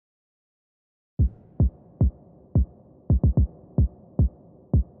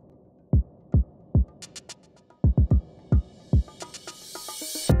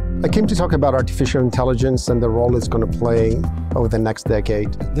I came to talk about artificial intelligence and the role it's going to play over the next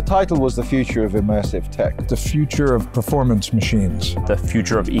decade. The title was The Future of Immersive Tech. The future of performance machines. The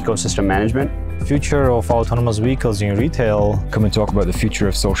future of ecosystem management. Future of autonomous vehicles in retail. Come and talk about the future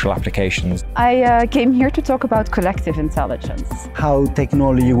of social applications. I came here to talk about collective intelligence. How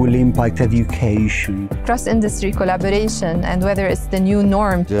technology will impact education. Cross-industry collaboration and whether it's the new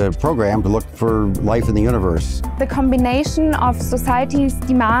norm. The program to look for life in the universe. The combination of society's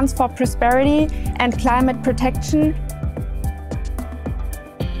demands for prosperity and climate protection.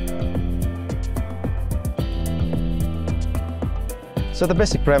 So the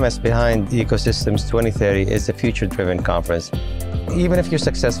basic premise behind Ecosystems 2030 is a future-driven conference. Even if you're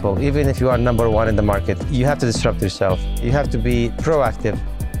successful, even if you are #1 in the market, you have to disrupt yourself. You have to be proactive.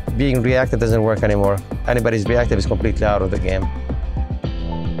 Being reactive doesn't work anymore. Anybody's reactive is completely out of the game.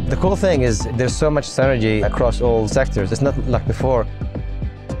 The cool thing is there's so much synergy across all sectors. It's not like before.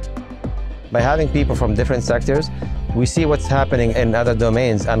 By having people from different sectors, we see what's happening in other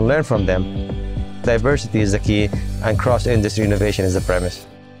domains and learn from them. Diversity is the key, and cross-industry innovation is the premise.